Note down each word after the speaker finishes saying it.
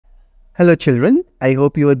Hello children, I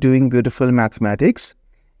hope you are doing beautiful mathematics.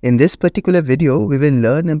 In this particular video, we will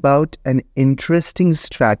learn about an interesting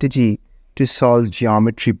strategy to solve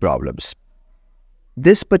geometry problems.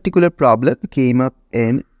 This particular problem came up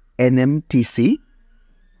in NMTC.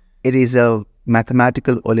 It is a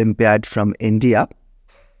Mathematical Olympiad from India.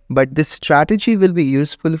 But this strategy will be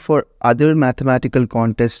useful for other mathematical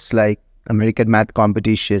contests like American Math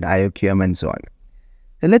Competition, IOQM and so on.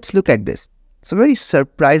 Now let's look at this. It's a very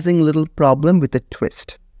surprising little problem with a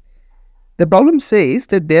twist. The problem says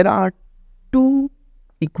that there are two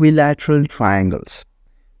equilateral triangles.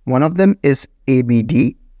 One of them is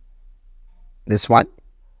ABD, this one,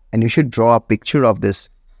 and you should draw a picture of this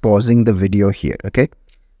pausing the video here, okay?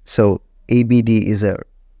 So ABD is an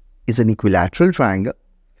equilateral triangle,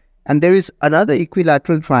 and there is another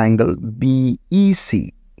equilateral triangle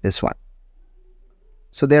BEC, this one.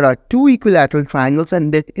 So there are two equilateral triangles,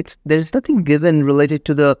 and there's nothing given related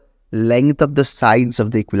to the length of the sides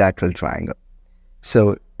of the equilateral triangle.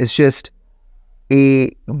 So it's just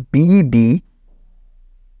ABD,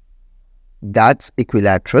 that's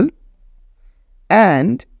equilateral,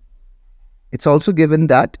 and it's also given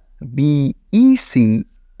that BEC,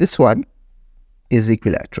 this one, is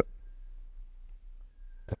equilateral.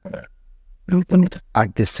 Are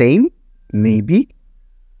the same? Maybe.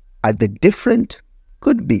 Are they different?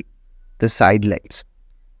 Could be the side lengths.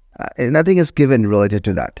 Nothing is given related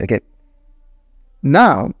to that, okay?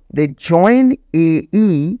 Now, they join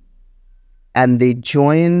AE and they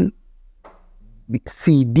join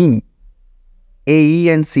CD. AE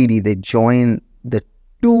and CD, they join the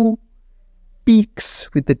two peaks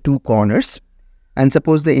with the two corners, and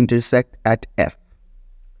suppose they intersect at F.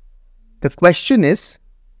 The question is,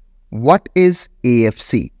 what is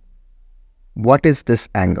AFC? What is this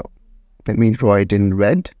angle? Let me draw it in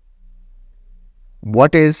red.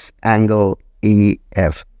 What is angle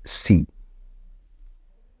AFC?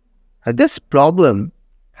 This problem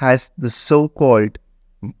has the so-called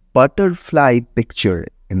butterfly picture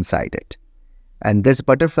inside it. And this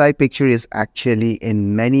butterfly picture is actually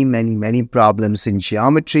in many problems in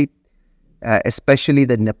geometry, especially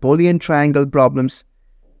the Napoleon triangle problems.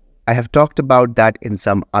 I have talked about that in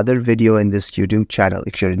some other video in this YouTube channel.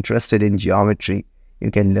 If you're interested in geometry,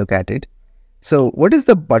 you can look at it. So what is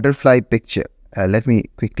the butterfly picture? Let me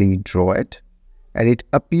quickly draw it. And it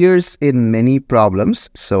appears in many problems,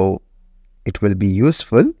 so it will be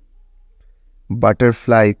useful.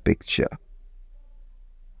 Butterfly picture.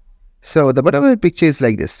 So the butterfly picture is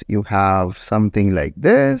like this. You have something like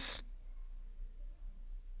this.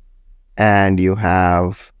 And you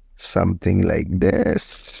have something like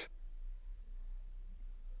this.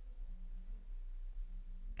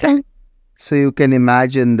 Okay. So you can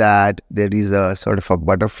imagine that there is a sort of a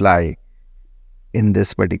butterfly in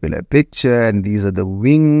this particular picture, and these are the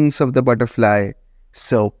wings of the butterfly.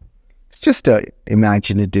 So it's just an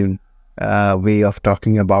imaginative way of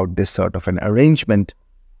talking about this sort of an arrangement.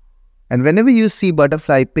 And whenever you see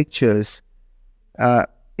butterfly pictures,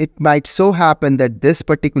 it might so happen that this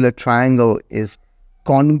particular triangle is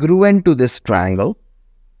congruent to this triangle.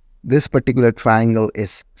 This particular triangle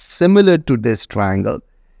is similar to this triangle.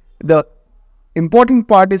 The important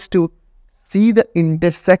part is to see the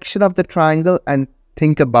intersection of the triangle and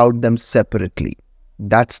think about them separately.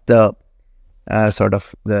 That's the sort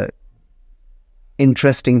of the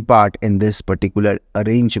interesting part in this particular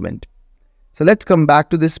arrangement. So let's come back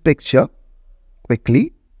to this picture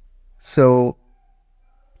quickly. So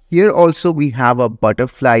here also we have a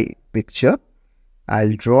butterfly picture.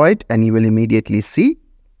 I'll draw it and you will immediately see.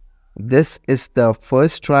 This is the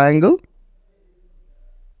first triangle.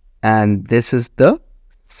 And this is the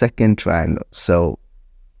second triangle. So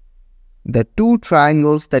the two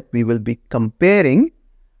triangles that we will be comparing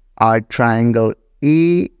are triangle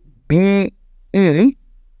ABE,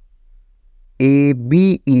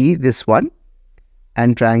 this one,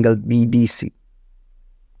 and triangle BDC.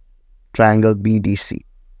 Triangle BDC.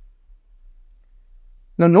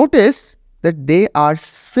 Now notice that they are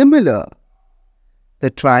similar.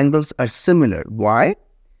 The triangles are similar. Why?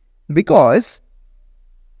 Because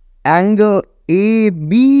angle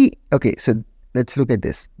AB, okay, so let's look at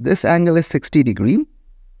this. This angle is 60 degrees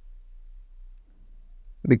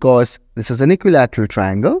because this is an equilateral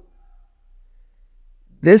triangle.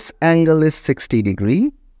 This angle is 60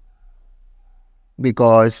 degrees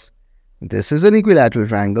because this is an equilateral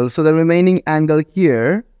triangle. So the remaining angle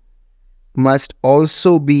here must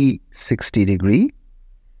also be 60 degrees,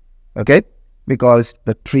 okay, because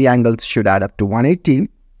the three angles should add up to 180.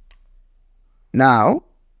 Now,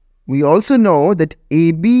 we also know that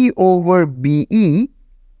AB over BE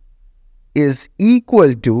is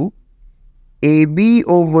equal to AB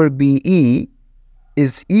over BE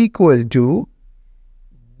is equal to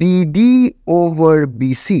BD over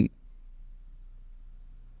BC.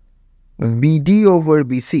 BD over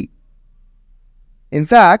BC. In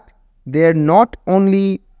fact, they're not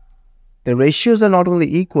only, the ratios are not only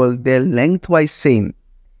equal, they're lengthwise same,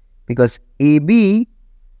 because AB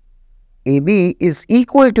is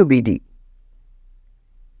equal to BD,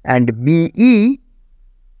 and BE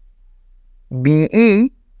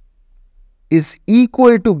is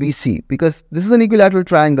equal to BC, because this is an equilateral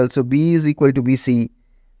triangle, so BE is equal to BC.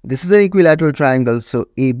 This is an equilateral triangle, so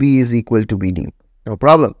AB is equal to BD. No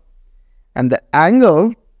problem. And the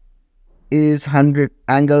angle is 100.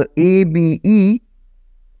 Angle ABE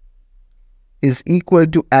is equal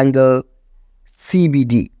to angle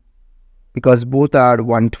CBD, because both are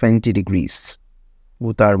 120 degrees.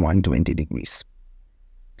 Both are 120 degrees.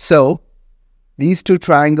 So these two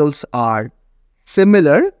triangles are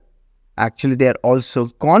similar. Actually, they are also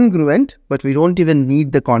congruent, but we don't even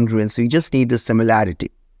need the congruence. We just need the similarity.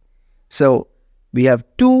 So we have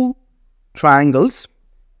two triangles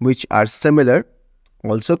which are similar,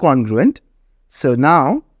 also congruent. So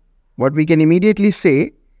now what we can immediately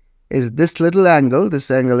say is this little angle,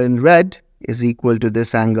 this angle in red, is equal to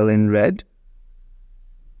this angle in red.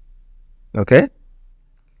 Okay?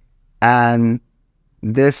 And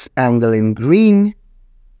this angle in green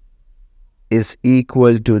is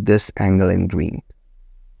equal to this angle in green.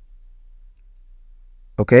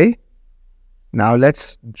 Okay? Now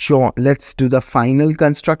let's do the final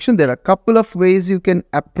construction. There are a couple of ways you can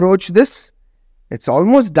approach this. It's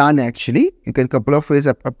almost done actually. You can couple of ways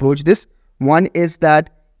approach this. One is that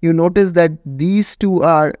you notice that these two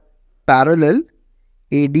are parallel.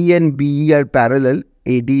 AD and BE are parallel.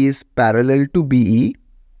 AD is parallel to BE.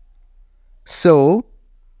 So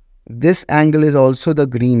this angle is also the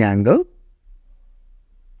green angle,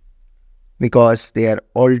 because they are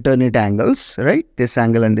alternate angles, right? This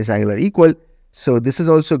angle and this angle are equal. So this is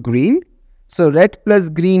also green. So red plus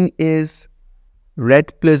green is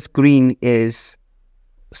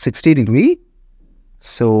 60 degree.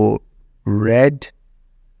 So red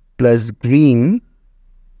plus green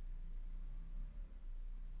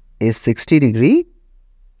is 60 degree.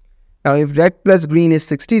 Now if red plus green is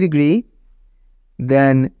 60 degree,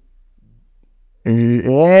 then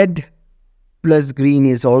red plus green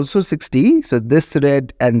is also 60. So this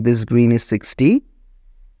red and this green is 60.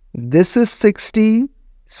 This is 60.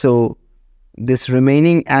 So this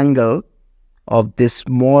remaining angle of this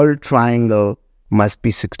small triangle must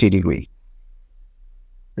be 60 degree.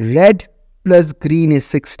 Red plus green is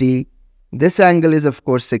 60. This angle is of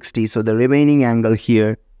course 60. So the remaining angle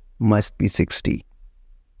here must be 60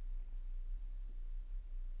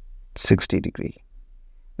 degree.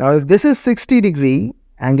 Now if this is 60 degree,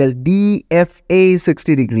 angle DFA is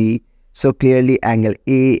 60 degree. So clearly angle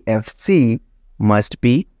AFC must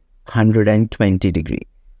be 120 degree.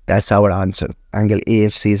 That's our answer. Angle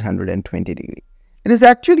AFC is 120 degree. It is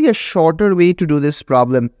actually a shorter way to do this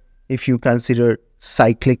problem if you consider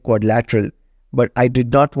cyclic quadrilateral, but I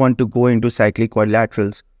did not want to go into cyclic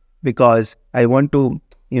quadrilaterals because I want to,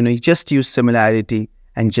 just use similarity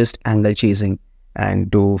and just angle chasing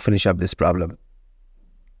and to finish up this problem.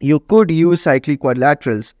 You could use cyclic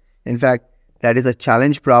quadrilaterals. In fact, that is a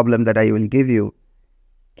challenge problem that I will give you.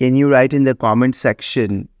 Can you write in the comment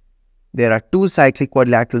section, there are two cyclic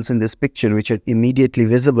quadrilaterals in this picture which are immediately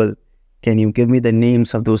visible. Can you give me the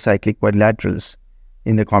names of those cyclic quadrilaterals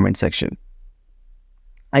in the comment section?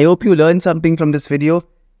 I hope you learned something from this video,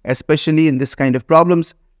 especially in this kind of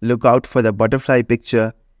problems. Look out for the butterfly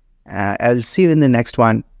picture. I'll see you in the next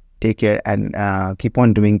one. Take care and keep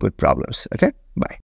on doing good problems. Okay? Bye.